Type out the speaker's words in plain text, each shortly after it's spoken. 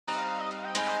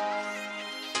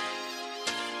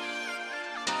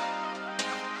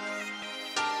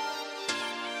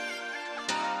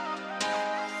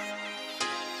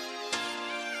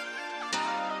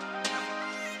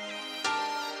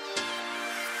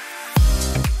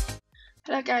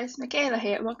Hello guys, Michaela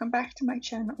here. Welcome back to my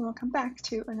channel. Welcome back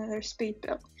to another speed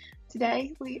build.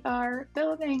 Today we are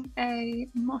building a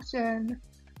modern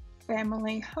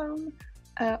family home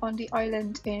on the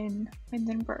island in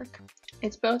Windenburg.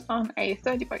 It's built on a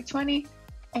 30 by 20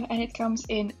 and it comes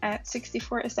in at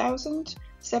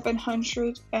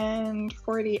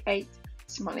 64,748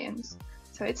 simoleons.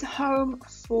 So it's a home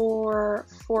for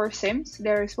 4 Sims.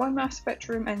 There is 1 master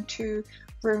bedroom and 2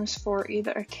 rooms for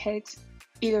either kids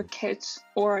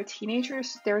or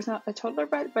teenagers. There is not a toddler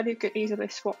bed, but you could easily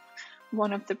swap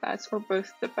one of the beds or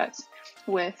both the beds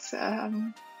with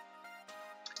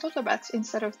toddler beds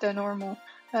instead of the normal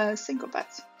single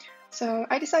beds. So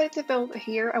I decided to build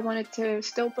here. I wanted to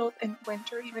still build in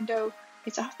winter, even though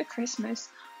it's after Christmas.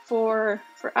 For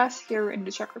us here in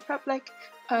the Czech Republic,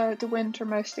 the winter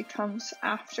mostly comes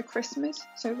after Christmas,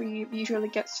 so we usually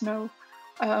get snow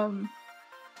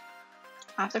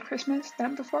after Christmas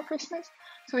than before Christmas.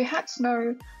 So we had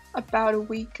snow about a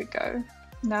week ago.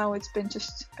 Now it's been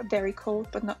just very cold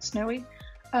but not snowy.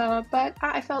 But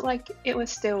I felt like it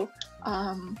was still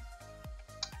not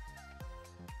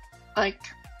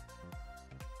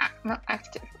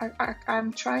active.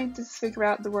 I'm trying to figure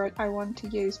out the word I want to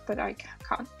use, but I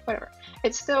can't. Whatever.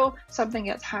 It's still something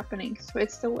that's happening. So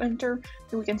it's still winter,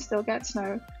 we can still get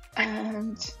snow,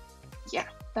 and yeah,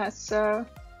 that's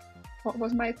what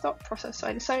was my thought process. So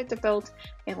I decided to build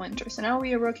in winter. So now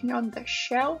we are working on the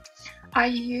shell. I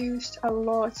used a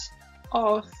lot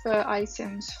of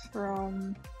items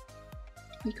from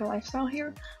Eco Lifestyle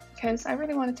here because I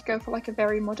really wanted to go for like a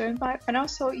very modern vibe, and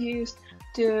also used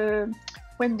the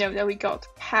window that we got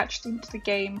patched into the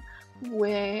game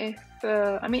with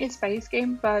I mean, it's base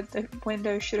game, but the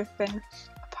window should have been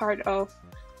a part of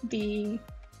the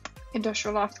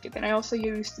industrial loft kit. And I also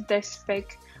used this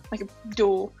big like a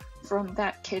door from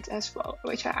that kit as well,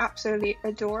 which I absolutely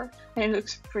adore, and it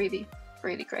looks really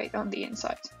great on the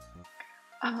inside.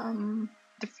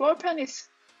 The floor plan is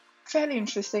fairly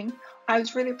interesting. I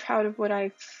was really proud of what I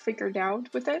figured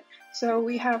out with it. So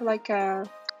we have like a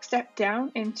step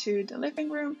down into the living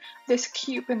room. This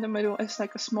cube in the middle is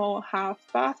like a small half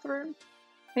bathroom.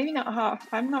 Maybe not half.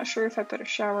 I'm not sure if I put a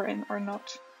shower in or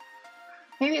not.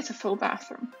 Maybe it's a full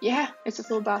bathroom. Yeah, it's a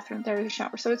full bathroom. There is a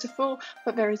shower. So it's a full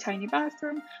but very tiny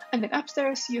bathroom. And then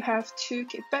upstairs you have 2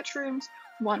 kid bedrooms,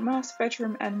 1 master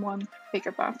bedroom and 1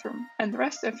 bigger bathroom. And the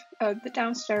rest of the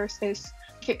downstairs is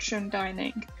kitchen,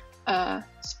 dining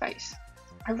space.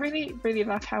 I really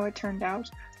love how it turned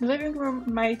out. The living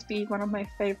room might be one of my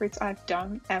favorites I've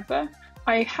done ever.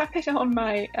 I have it on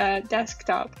my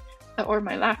desktop or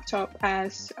my laptop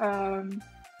as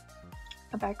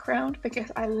a background because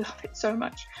I love it so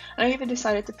much. And I even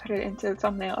decided to put it into the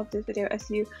thumbnail of this video, as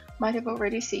you might have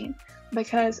already seen,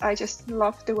 because I just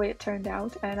loved the way it turned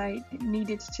out and I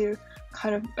needed to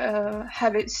kind of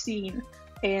have it seen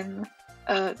in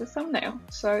the thumbnail.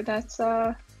 So that's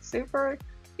super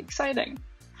exciting.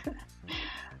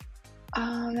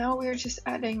 Now we're just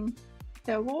adding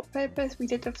the wallpapers. We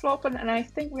did the floor plan, and I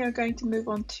think we are going to move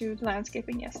on to the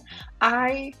landscaping. Yes,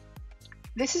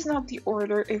 this is not the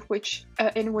order in which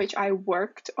I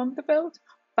worked on the build,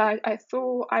 but I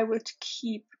thought I would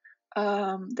keep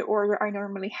the order I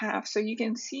normally have. So you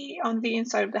can see on the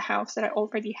inside of the house that I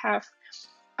already have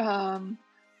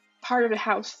part of the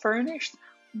house furnished,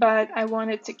 but I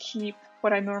wanted to keep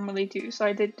what I normally do. So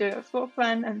I did the floor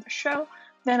plan and the shell,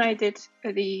 then I did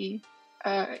the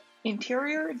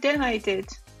interior, then I did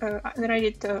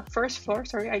the first floor.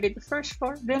 I did the first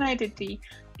floor, then I did the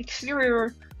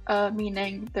exterior,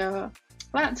 meaning the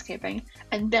landscaping,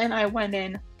 and then I went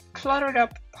in, cluttered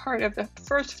up part of the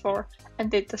first floor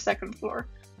and did the second floor.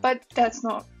 But that's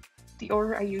not the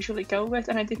order I usually go with,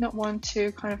 and I did not want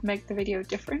to kind of make the video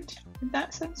different in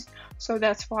that sense. So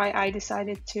that's why I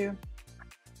decided to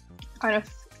kind of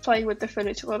play with the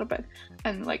footage a little bit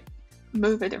and like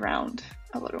move it around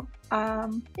a little.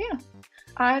 Yeah,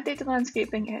 I did the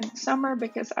landscaping in summer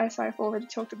because, as I've already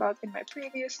talked about in my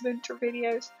previous winter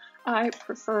videos, I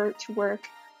prefer to work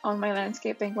on my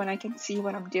landscaping when I can see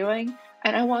what I'm doing,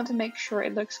 and I want to make sure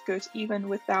it looks good even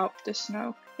without the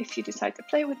snow. If you decide to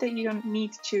play with it, you don't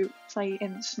need to play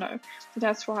in the snow. So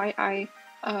that's why I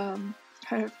kind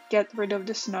of get rid of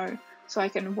the snow so I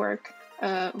can work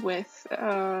with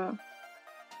the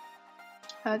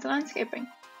landscaping.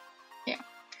 Yeah.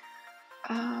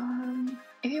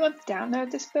 If you want to download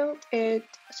this build,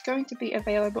 it's going to be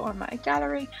available on my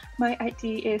gallery. My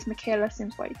ID is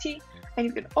michaelasimsyt, and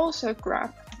you can also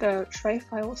grab the tray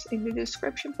files in the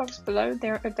description box below.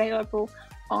 They're available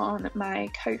on my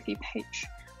Ko-fi page.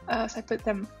 So I put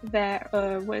them there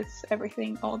with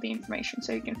everything, all the information,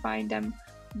 so you can find them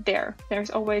there.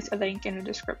 There's always a link in the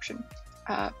description.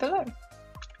 below.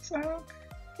 So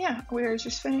yeah, we're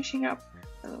just finishing up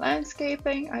the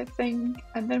landscaping, I think,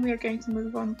 and then we are going to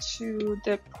move on to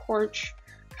the porch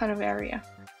kind of area.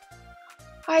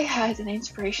 I had an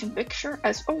inspiration picture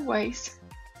as always,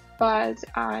 but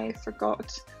I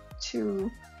forgot to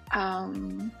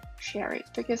share it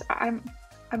because I'm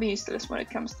useless when it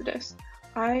comes to this.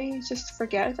 I just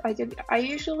forget.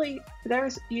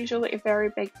 There's usually a very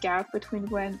big gap between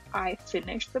when I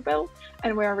finish the build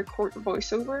and where I record the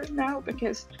voiceover now,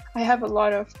 because I have a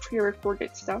lot of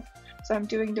pre-recorded stuff. So I'm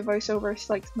doing the voiceovers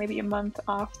like maybe a month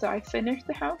after I finish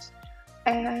the house,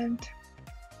 and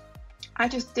I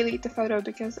just delete the photo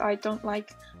because I don't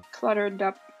like cluttered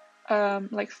up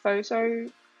like photo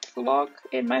log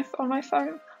on my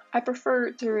phone. I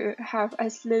prefer to have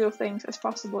as little things as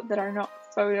possible that are not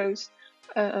photos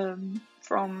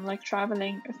from like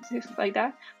traveling and stuff like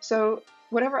that. So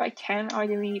whatever I can, I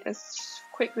delete as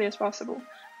quickly as possible.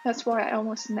 That's why I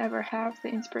almost never have the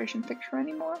inspiration picture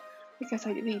anymore, because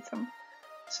I delete them.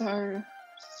 So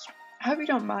I hope you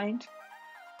don't mind,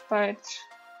 but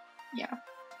yeah.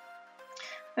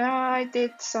 I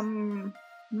did some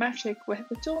magic with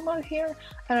the tool mode here,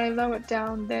 and I lowered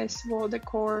down this wall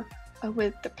decor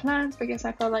with the plants because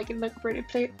I felt like it looked really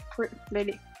pretty.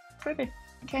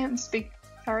 I can't speak,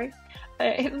 sorry.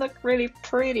 It looked really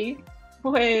pretty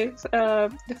with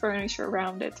the furniture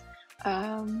around it.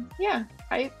 Yeah,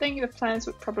 I think the plants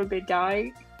would probably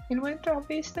die in winter,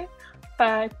 obviously,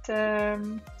 but yeah,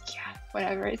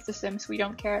 whatever, it's The Sims, we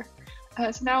don't care.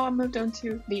 So now I moved on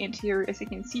to the interior, as you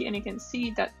can see, and you can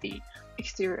see that the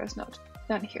exterior is not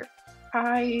done here.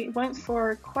 I went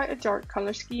for quite a dark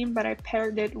color scheme, but I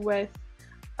paired it with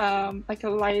like a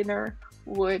lighter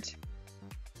wood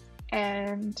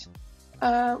and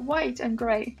white and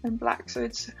gray and black, so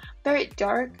it's very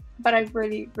dark, but I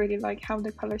really like how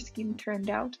the color scheme turned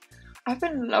out. I've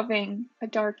been loving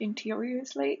dark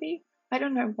interiors lately. I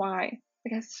don't know why,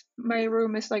 because my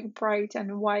room is like bright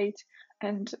and white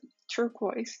and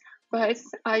turquoise, but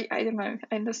I don't know,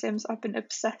 in The Sims I've been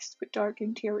obsessed with dark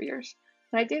interiors,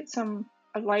 and I did some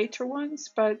lighter ones,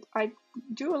 but I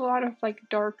do a lot of like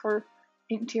darker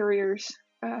interiors,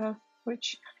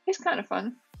 which is kind of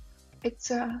fun.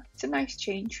 It's a nice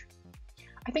change.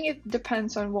 I think it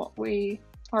depends on what we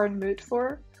are in mood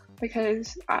for,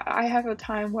 because I have a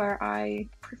time where I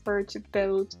prefer to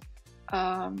build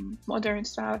modern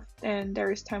stuff, and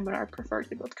there is time when I prefer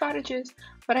to build cottages.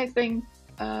 But I think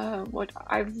what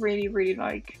I really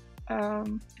like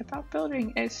about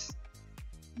building is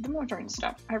the modern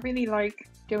stuff. I really like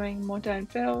doing modern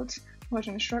builds,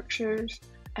 modern structures,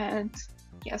 and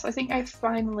yes, I think I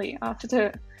finally,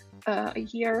 after a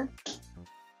year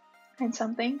and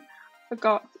something,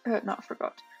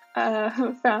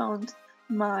 found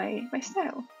my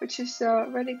style, which is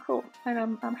really cool,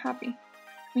 and I'm happy.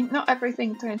 I mean, not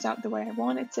everything turns out the way I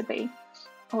want it to be,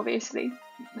 obviously,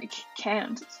 like,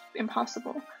 can't, it's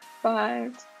impossible,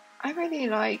 but I really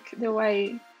like the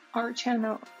way our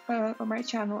channel, or my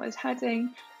channel, is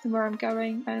heading and where I'm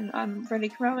going, and I'm really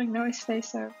growing nicely.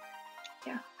 So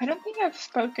yeah, I don't think I've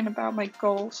spoken about my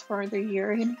goals for the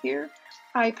year in here.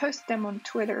 I posted them on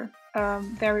Twitter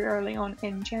very early on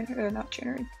in January.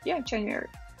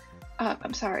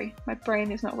 I'm sorry, my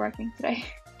brain is not working today.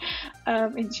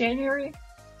 In January.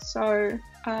 So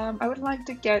I would like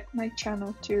to get my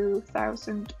channel to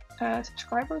 1,000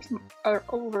 subscribers, or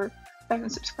over 1,000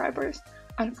 subscribers.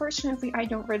 Unfortunately, I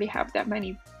don't really have that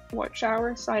many watch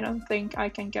hours, so I don't think I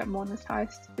can get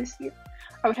monetized this year.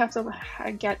 I would have to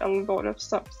get a lot of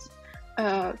subs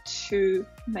to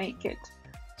make it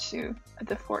to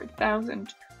the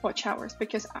 4,000 watch hours,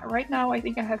 because right now I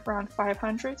think I have around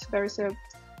 500, so there's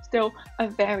still a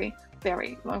very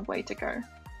long way to go.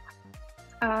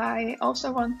 I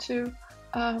also want to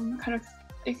kind of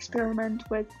experiment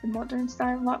with the modern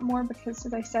style a lot more, because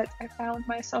as I said, I found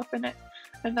myself in it.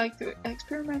 I'd like to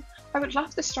experiment. I would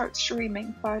love to start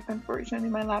streaming, but unfortunately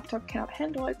my laptop cannot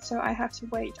handle it, so I have to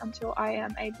wait until I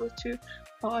am able to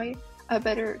buy a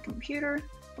better computer,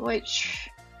 which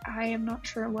I am not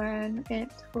sure when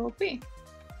it will be.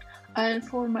 And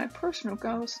for my personal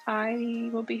goals, I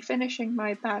will be finishing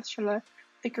my bachelor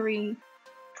degree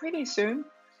pretty soon.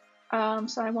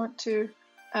 So I want to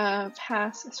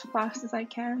pass as fast as I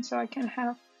can, so I can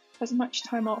have as much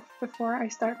time off before I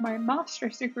start my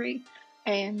master's degree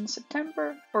in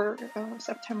September or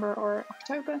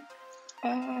October.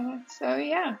 So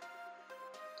yeah,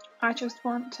 I just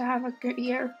want to have a good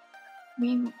year. I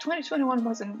mean, 2021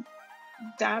 wasn't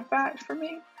that bad for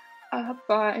me,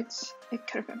 but it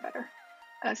could have been better.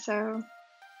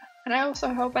 And I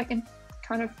also hope I can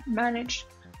kind of manage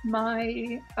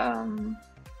my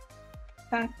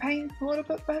back pain a little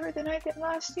bit better than I did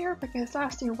last year, because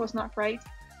last year was not great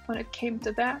when it came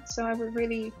to that. So I would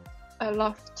really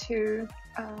love to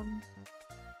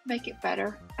make it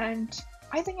better, and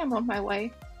I think I'm on my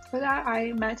way. For that,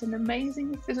 I met an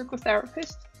amazing physical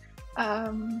therapist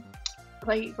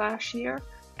late last year,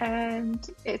 and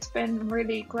it's been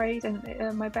really great,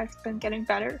 and my back's been getting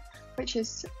better, which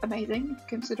is amazing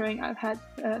considering I've had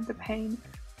the pain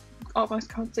almost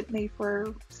constantly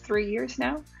for 3 years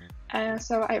now.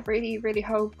 So I really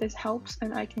hope this helps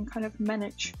and I can kind of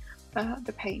manage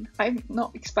the pain. I'm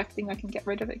not expecting I can get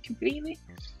rid of it completely,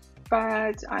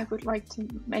 but I would like to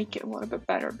make it a little bit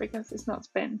better because it's not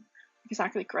been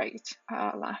exactly great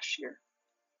last year.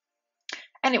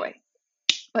 Anyway,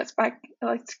 let's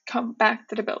come back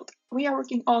to the build. We are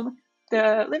working on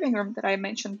the living room that I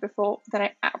mentioned before that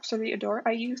I absolutely adore.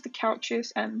 I use the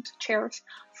couches and chairs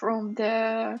from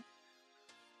the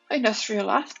industrial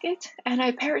loft kit, and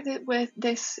I paired it with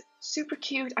this super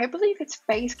cute, I believe it's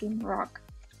base game rock,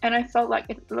 and I felt like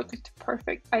it looked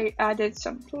perfect. I added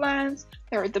some plants,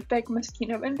 there are the big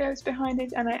Moschino windows behind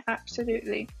it, and I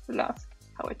absolutely love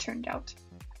how it turned out.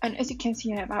 And as you can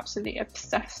see, I'm absolutely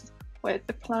obsessed with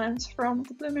the plants from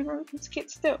the Blooming Roses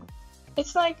kit still.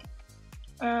 It's like,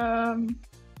 I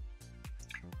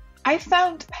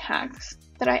found packs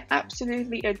that I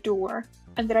absolutely adore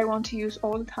and that I want to use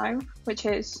all the time, which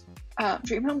is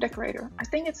Dream Home Decorator. I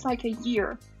think it's like a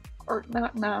year, or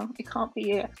not now, it can't be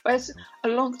a year, but it's a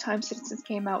long time since it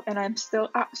came out, and I'm still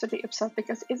absolutely obsessed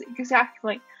because it's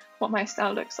exactly what my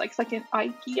style looks like. It's like an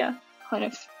IKEA kind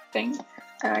of thing,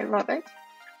 and I love it.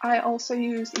 I also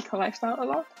use Eco Lifestyle a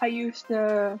lot. I use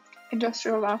the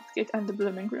Industrial Loft kit and the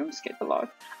Blooming Rooms kit a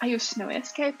lot. I use Snowy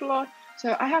Escape a lot.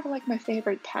 So I have like my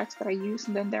favorite packs that I use,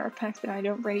 and then there are packs that I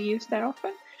don't really use that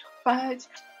often, but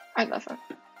I love them.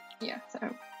 Yeah,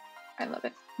 so I love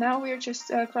it. Now we're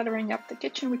just cluttering up the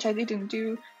kitchen, which I didn't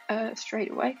do straight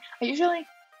away. I usually,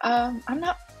 I'm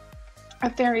not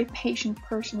a very patient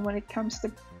person when it comes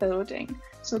to building,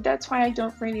 so that's why I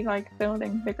don't really like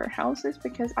building bigger houses,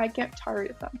 because I get tired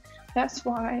of them. That's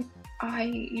why I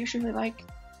usually like,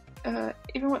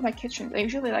 even with my kitchen, I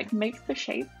usually like make the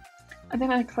shape and then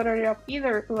I clutter it up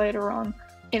either later on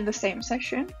in the same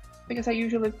session, because I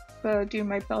usually do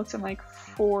my builds in like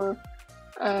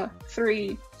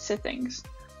 3 sittings,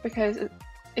 because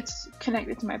it's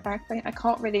connected to my back pain. I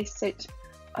can't really sit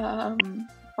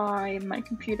by my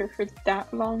computer for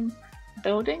that long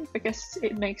building because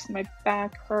it makes my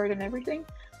back hurt and everything.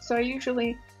 So I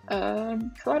usually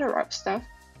clutter up stuff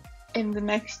in the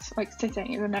next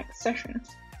sitting, in the next session,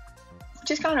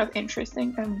 which is kind of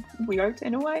interesting and weird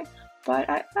in a way, but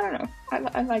I don't know,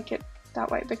 I like it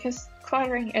that way, because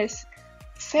cluttering is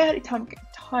fairly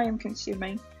time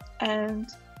consuming, and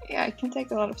yeah, it can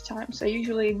take a lot of time, so I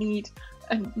usually need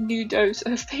a new dose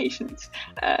of patience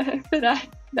for that.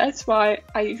 That's why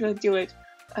I usually do it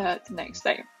the next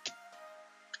day,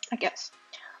 I guess.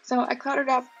 So I cluttered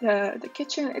up the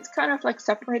kitchen. It's kind of like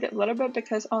separated a little bit,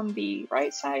 because on the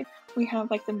right side we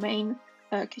have like the main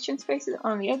kitchen spaces.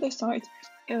 On the other side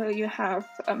you have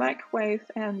a microwave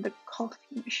and the coffee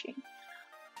machine.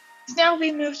 So now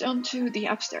we moved on to the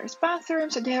upstairs bathroom.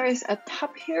 So there is a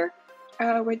tub here,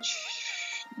 which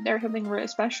there's something really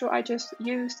special. I just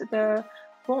used the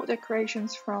wall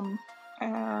decorations from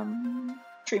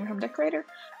Dream Home Decorator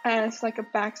as like a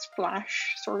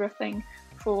backsplash sort of thing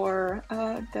for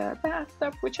the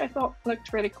bathtub, which I thought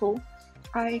looked really cool.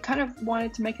 I kind of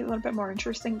wanted to make it a little bit more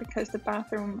interesting because the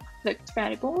bathroom looked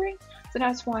very boring, so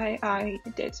that's why I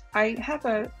did. I have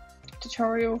a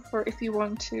tutorial for if you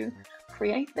want to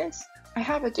create this. I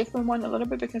have a different one a little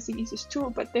bit because it uses tool,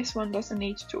 but this one doesn't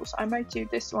need tool, so I might do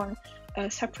this one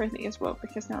separately as well,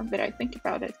 because now that I think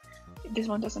about it, this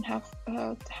one doesn't have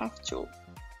tool.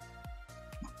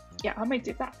 Yeah, I might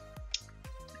do that.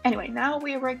 Anyway, now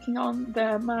we are working on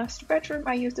the master bedroom.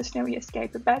 I used the Snowy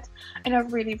Escape bed, and I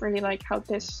really like how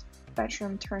this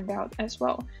bedroom turned out as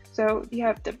well. So you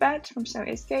have the bed from Snowy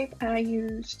Escape, and I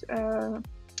used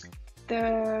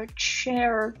the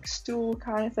chair stool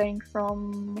kind of thing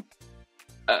from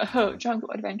Jungle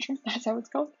Adventure, that's how it's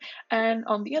called. And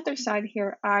on the other side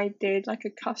here, I did like a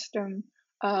custom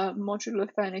modular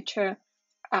furniture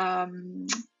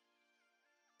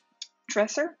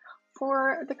dresser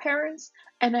for the parents,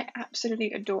 and I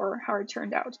absolutely adore how it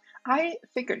turned out. I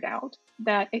figured out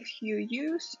that if you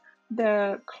use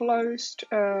the closed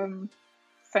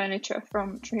furniture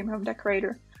from Dream Home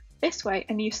Decorator this way,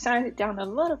 and you sand it down a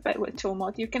little bit with tool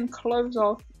mod, you can close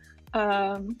off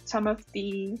some of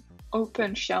the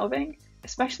open shelving,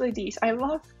 especially these. I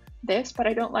love this, but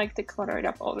I don't like to clutter it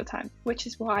up all the time, which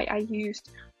is why I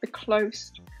used the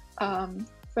closed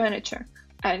furniture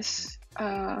as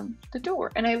the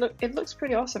door, and it looks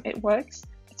pretty awesome. It works.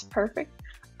 It's perfect.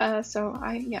 So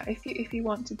if you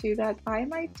want to do that, I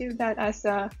might do that as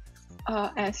a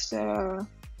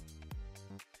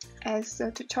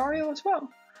tutorial as well.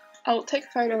 I'll take a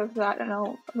photo of that and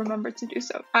I'll remember to do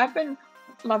so. I've been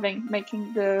loving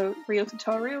making the real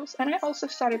tutorials, and I also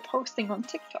started posting on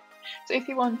TikTok. So if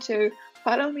you want to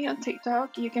follow me on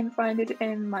TikTok, you can find it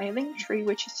in my link tree,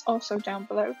 which is also down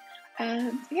below.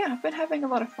 And yeah, I've been having a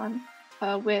lot of fun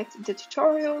with the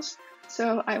tutorials,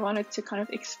 so I wanted to kind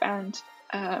of expand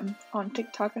on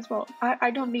TikTok as well. I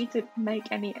don't need to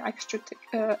make any extra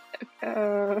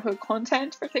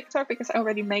content for TikTok because I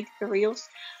already make the reels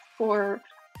for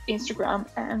Instagram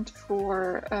and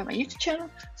for my YouTube channel,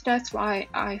 so that's why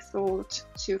I thought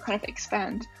to kind of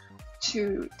expand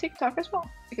to TikTok as well,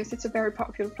 because it's a very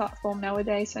popular platform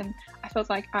nowadays, and I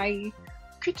felt like I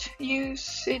could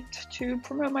use it to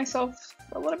promote myself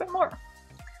a little bit more.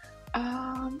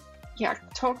 Yeah,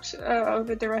 talked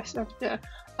over the rest of the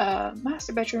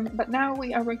master bedroom, but now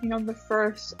we are working on the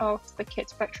first of the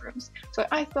kids' bedrooms. So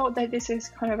I thought that this is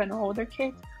kind of an older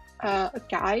kid, a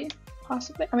guy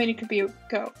possibly. I mean, it could be a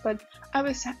girl, but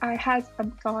I had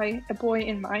a boy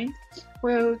in mind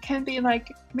who can be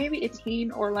like maybe a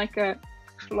teen or like a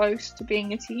close to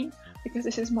being a teen, because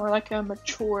this is more like a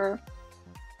mature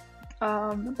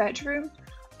bedroom.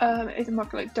 It's more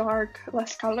like dark,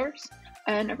 less colors,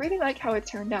 and I really like how it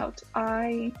turned out.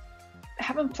 I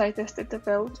haven't playtested the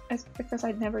build because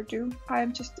I never do.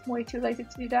 I'm just way too lazy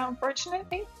to do that,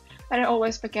 unfortunately, and I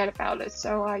always forget about it,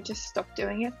 so I just stopped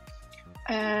doing it.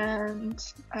 And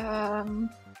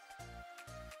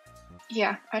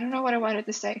yeah, I don't know what I wanted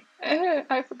to say.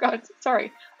 I forgot,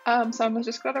 sorry. So I was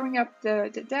just cluttering up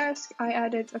the desk. I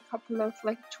added a couple of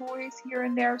like toys here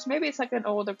and there, so maybe it's like an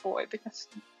older boy, because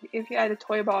if you add a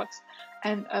toy box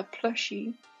and a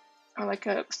plushie or like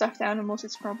a stuffed animals,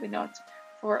 it's probably not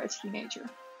for a teenager,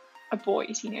 a boy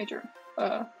teenager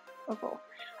overall.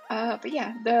 But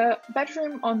yeah, the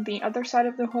bedroom on the other side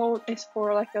of the hall is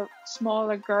for like a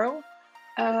smaller girl,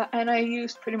 and I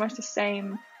used pretty much the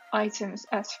same items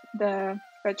as the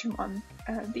bedroom on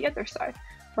the other side,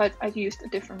 but I used a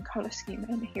different color scheme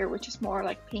in here, which is more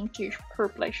like pinkish,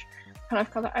 purplish kind of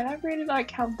color. And I really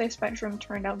like how this bedroom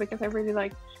turned out, because I really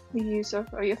like the use of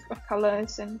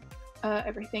colors and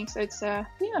everything. So it's yeah,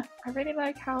 I really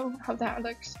like how that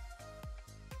looks.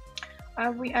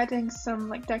 We adding some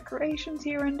like decorations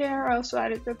here and there. I also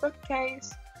added the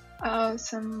bookcase,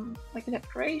 some like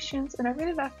decorations, and I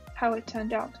really love how it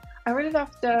turned out. I really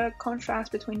love the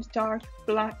contrast between the dark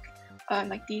black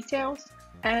like details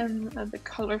and the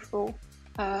colorful.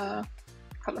 Yeah,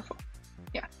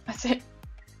 that's it.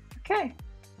 Okay,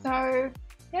 so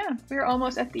yeah, we're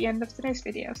almost at the end of today's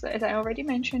video. So as I already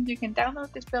mentioned, you can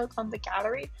download this build on the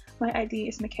gallery. My ID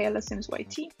is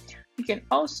michaelasimsyt. You can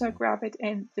also grab it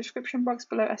in the description box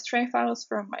below as tray files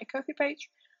from my Ko-fi page.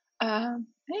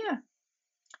 Yeah,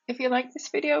 if you like this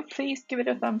video, please give it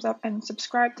a thumbs up and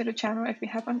subscribe to the channel if you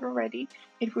haven't already.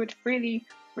 It would really,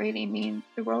 really mean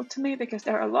the world to me, because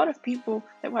there are a lot of people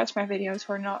that watch my videos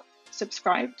who are not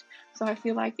subscribed. So I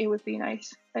feel like it would be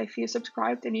nice if you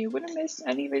subscribed and you wouldn't miss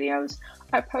any videos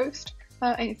I post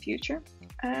in the future.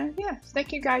 Yeah,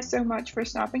 thank you guys so much for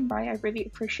stopping by. I really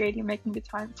appreciate you making the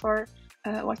time for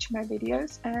watching my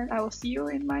videos, and I will see you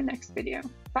in my next video.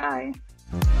 Bye!